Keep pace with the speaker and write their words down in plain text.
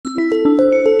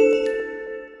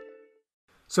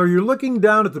So you're looking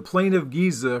down at the plain of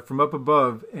Giza from up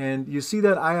above, and you see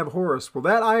that Eye of Horus. Well,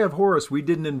 that Eye of Horus we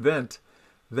didn't invent.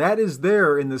 That is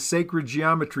there in the sacred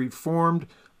geometry formed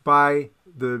by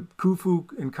the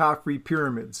Khufu and Khafre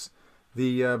pyramids.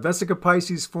 The Vesica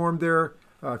Pisces formed there.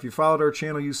 If you followed our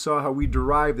channel, you saw how we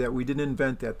derived that. We didn't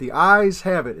invent that. The eyes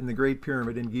have it in the Great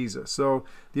Pyramid in Giza. So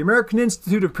the American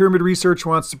Institute of Pyramid Research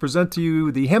wants to present to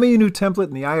you the Hemiunu template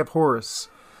and the Eye of Horus.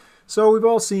 So we've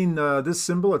all seen this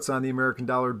symbol. It's on the American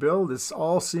dollar bill. This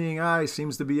all-seeing eye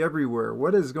seems to be everywhere.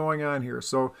 What is going on here?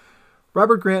 So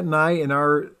Robert Grant and I, in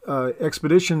our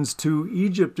expeditions to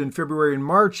Egypt in February and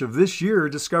March of this year,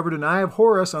 discovered an Eye of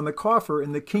Horus on the coffer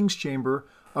in the King's Chamber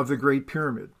of the Great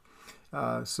Pyramid.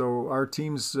 So our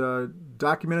teams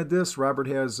documented this. Robert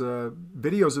has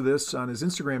videos of this on his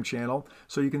Instagram channel.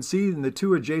 So you can see in the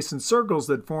two adjacent circles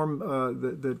that form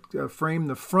frame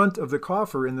the front of the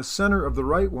coffer, in the center of the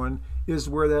right one is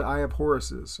where that Eye of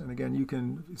Horus is. And again, you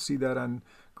can see that on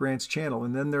Grant's channel.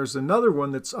 And then there's another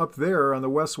one that's up there on the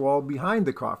west wall behind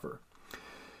the coffer.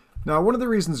 Now, one of the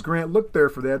reasons Grant looked there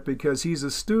for that, because he's a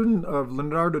student of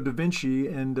Leonardo da Vinci,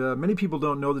 and many people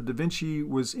don't know that da Vinci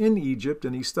was in Egypt,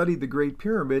 and he studied the Great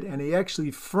Pyramid, and he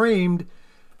actually framed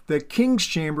the King's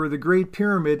Chamber, the Great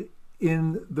Pyramid,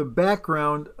 in the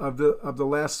background of the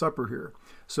Last Supper here.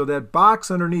 So that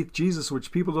box underneath Jesus,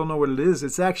 which people don't know what it is,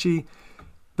 it's actually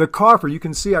the coffer. You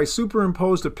can see I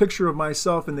superimposed a picture of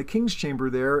myself in the King's Chamber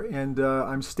there, and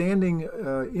I'm standing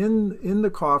in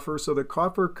the coffer. So the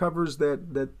coffer covers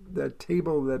that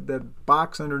table, that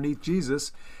box underneath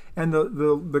Jesus, and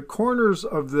the corners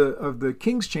of the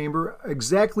King's Chamber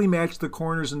exactly match the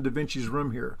corners in Da Vinci's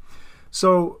room here.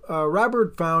 So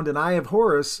Robert found an Eye of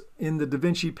Horus in the Da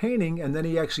Vinci painting, and then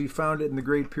he actually found it in the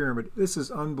Great Pyramid. This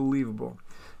is unbelievable.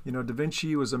 You know, Da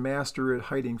Vinci was a master at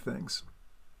hiding things.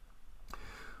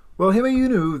 Well,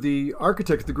 Hemiunu, the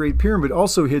architect of the Great Pyramid,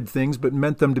 also hid things but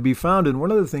meant them to be found. And one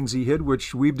of the things he hid,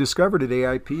 which we've discovered at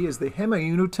AIP, is the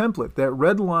Hemiunu template. That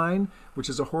red line, which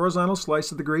is a horizontal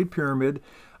slice of the Great Pyramid,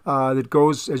 that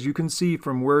goes, as you can see,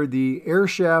 from where the air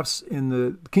shafts in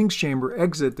the King's Chamber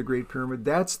exit the Great Pyramid.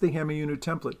 That's the Hemiunu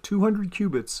template, 200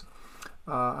 cubits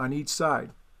on each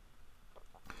side.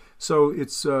 So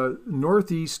it's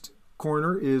northeast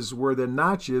corner is where the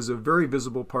notch is, a very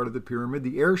visible part of the pyramid.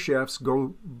 The air shafts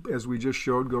go, as we just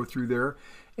showed, go through there.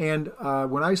 And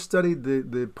when I studied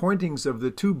the pointings of the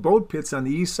two boat pits on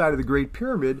the east side of the Great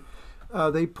Pyramid,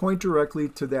 they point directly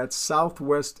to that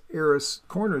southwest Eris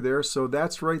corner there. So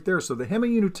that's right there. So the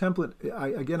Hemiunu template,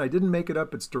 again, I didn't make it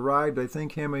up. It's derived. I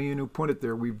think Hemiunu put it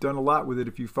there. We've done a lot with it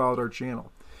if you followed our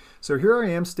channel. So here I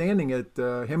am standing at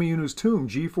Hemiunu's tomb,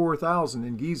 G4000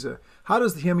 in Giza. How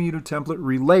does the Hemiunu template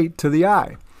relate to the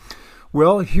eye?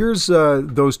 Well, here's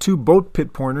those two boat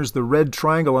pit pointers, the red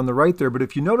triangle on the right there. But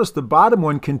if you notice, the bottom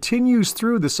one continues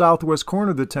through the southwest corner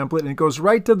of the template, and it goes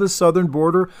right to the southern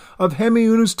border of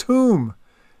Hemiunu's tomb.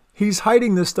 He's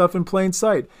hiding this stuff in plain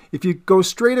sight. If you go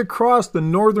straight across the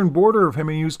northern border of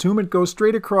Hemiunu's tomb, it goes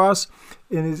straight across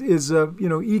and is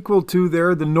equal to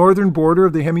there the northern border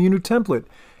of the Hemiunu template.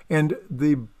 And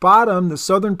the bottom, the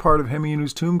southern part of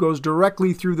Hemiunu's tomb, goes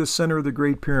directly through the center of the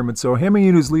Great Pyramid. So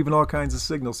Hemiunu's leaving all kinds of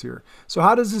signals here. So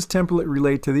how does this template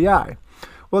relate to the eye?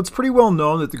 Well, it's pretty well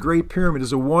known that the Great Pyramid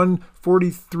is a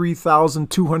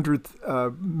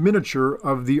 143,200th miniature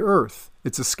of the Earth.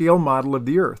 It's a scale model of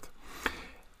the Earth.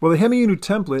 Well, the Hemiunu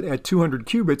template at 200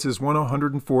 cubits is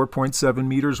 104.7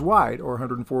 meters wide, or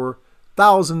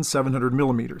 104,700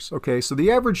 millimeters. Okay, so the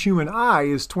average human eye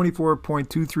is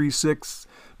 24.236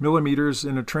 millimeters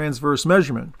in a transverse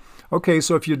measurement. Okay,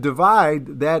 so if you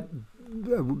divide that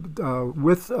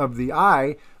width of the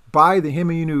eye by the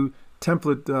Hemiunu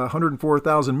template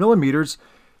 104,000 millimeters,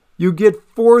 you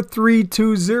get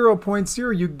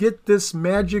 4320.0. You get this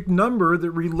magic number that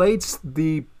relates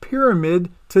the pyramid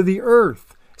to the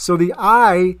Earth. So the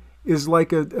eye is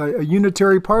like a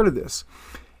unitary part of this.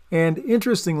 And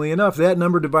interestingly enough, that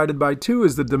number divided by 2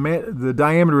 is the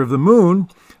diameter of the moon.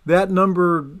 That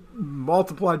number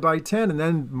multiplied by 10 and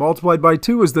then multiplied by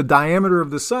 2 is the diameter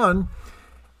of the sun.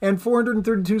 And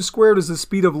 432 squared is the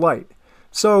speed of light.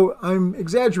 So I'm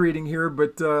exaggerating here,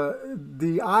 but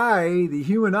the eye, the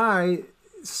human eye,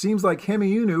 seems like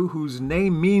Hemiunu, whose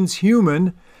name means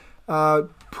human,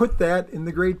 put that in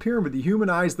the Great Pyramid. The human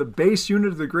eye is the base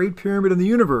unit of the Great Pyramid in the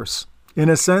universe. In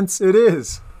a sense, it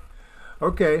is.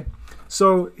 Okay,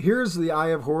 so here's the Eye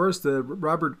of Horus.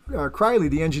 Robert Criley,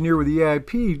 the engineer with the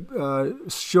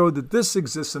AIP, showed that this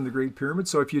exists in the Great Pyramid.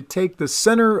 So if you take the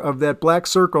center of that black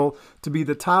circle to be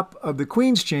the top of the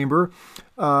Queen's Chamber,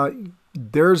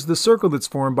 there's the circle that's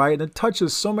formed by it, and it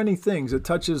touches so many things. It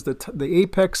touches the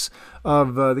apex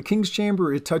of the king's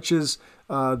chamber. It touches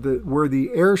where the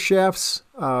air shafts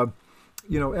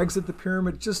exit the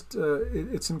pyramid. Just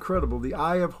it's incredible. The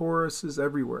Eye of Horus is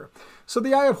everywhere. So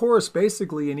the Eye of Horus,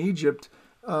 basically in Egypt,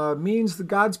 means the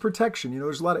God's protection.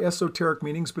 There's a lot of esoteric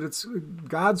meanings, but it's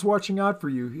God's watching out for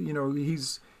you.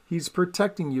 He's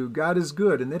protecting you. God is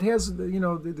good. And it has,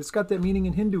 it's got that meaning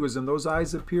in Hinduism. Those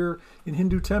eyes appear in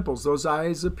Hindu temples. Those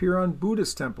eyes appear on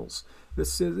Buddhist temples.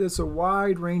 It's a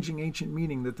wide-ranging ancient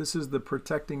meaning that this is the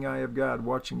protecting eye of God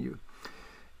watching you.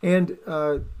 And,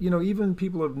 even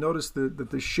people have noticed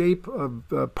that the shape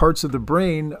of parts of the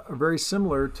brain are very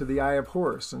similar to the Eye of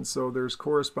Horus. And so there's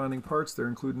corresponding parts there,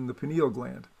 including the pineal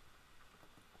gland.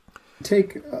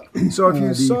 So if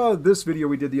you saw this video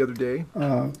we did the other day,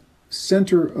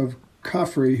 center of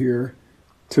Khafre here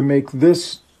to make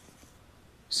this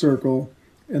circle,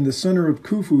 and the center of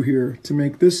Khufu here to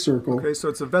make this circle. Okay, so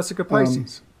it's a vesica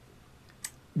Pisces.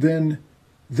 Then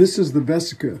this is the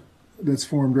vesica that's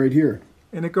formed right here.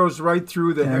 And it goes right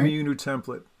through the Hemiunu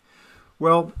template.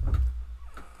 Well,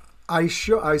 I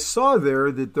saw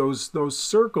there that those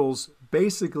circles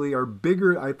basically are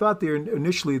bigger. I thought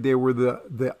initially they were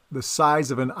the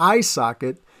size of an eye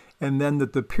socket, and then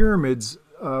that the pyramids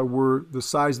were the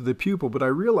size of the pupil. But I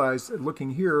realized,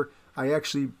 looking here, I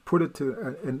actually put it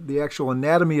to the actual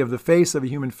anatomy of the face of a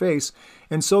human face.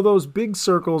 And so those big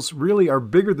circles really are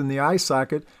bigger than the eye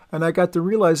socket. And I got to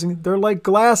realizing they're like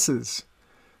glasses.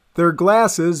 They're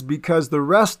glasses because the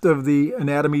rest of the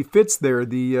anatomy fits there,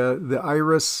 the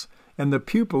iris and the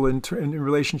pupil in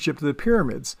relationship to the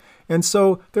pyramids. And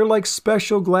so they're like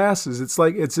special glasses. It's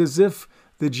as if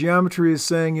the geometry is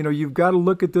saying, you've got to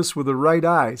look at this with the right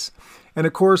eyes. And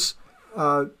of course,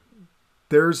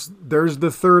 there's the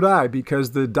third eye,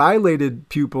 because the dilated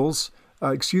pupils,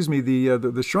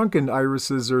 the shrunken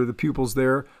irises or the pupils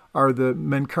there are the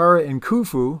Menkara and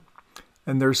Khufu.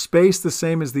 And they're spaced the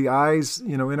same as the eyes,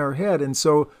 in our head. And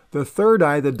so the third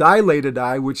eye, the dilated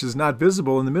eye, which is not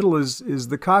visible in the middle, is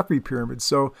the Khafre pyramid.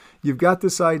 So you've got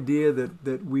this idea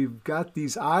that we've got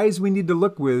these eyes we need to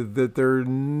look with,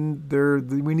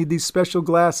 that we need these special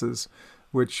glasses,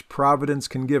 which Providence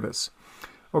can give us.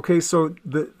 Okay, so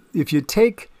if you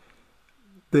take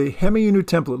the Hemiunu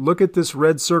template, look at this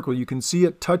red circle. You can see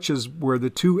it touches where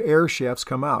the two air shafts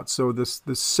come out. So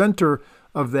the center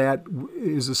of that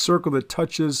is a circle that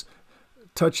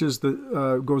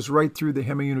goes right through the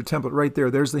Hemiunu template right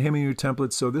there. There's the Hemiunu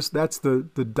template. So that's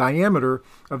the diameter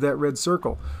of that red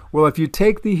circle. Well, if you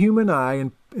take the human eye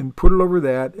and put it over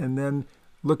that, and then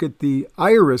look at the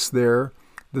iris there,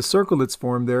 the circle that's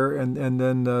formed there, and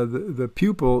then the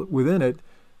pupil within it,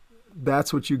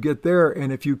 that's what you get there.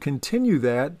 And if you continue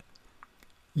that,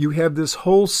 you have this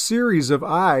whole series of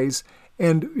eyes.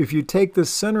 And if you take the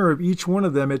center of each one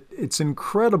of them, it's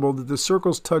incredible that the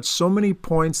circles touch so many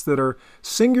points that are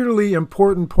singularly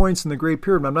important points in the Great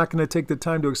Pyramid. I'm not going to take the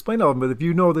time to explain all of them, but if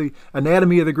you know the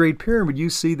anatomy of the Great Pyramid, you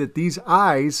see that these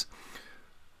eyes,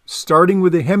 starting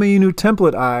with the Hemiunu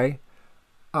template eye,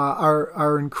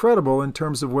 are incredible in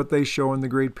terms of what they show in the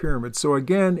Great Pyramid. So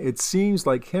again, it seems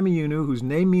like Hemiunu, whose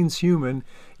name means human,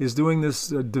 is doing this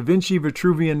Da Vinci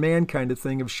Vitruvian Man kind of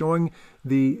thing of showing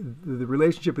the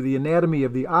relationship of the anatomy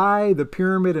of the eye, the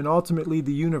pyramid, and ultimately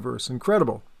the universe.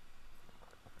 Incredible.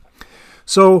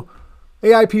 So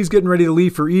AIP is getting ready to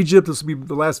leave for Egypt. This will be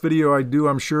the last video I do,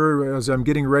 I'm sure, as I'm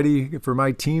getting ready for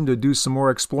my team to do some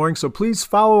more exploring. So please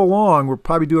follow along. We'll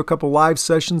probably do a couple live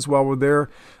sessions while we're there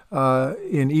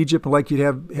in Egypt. I'd like you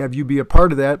to have you be a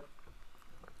part of that.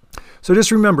 So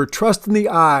just remember, trust in the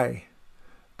eye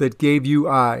that gave you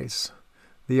eyes,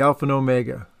 the Alpha and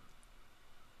Omega.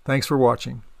 Thanks for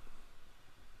watching.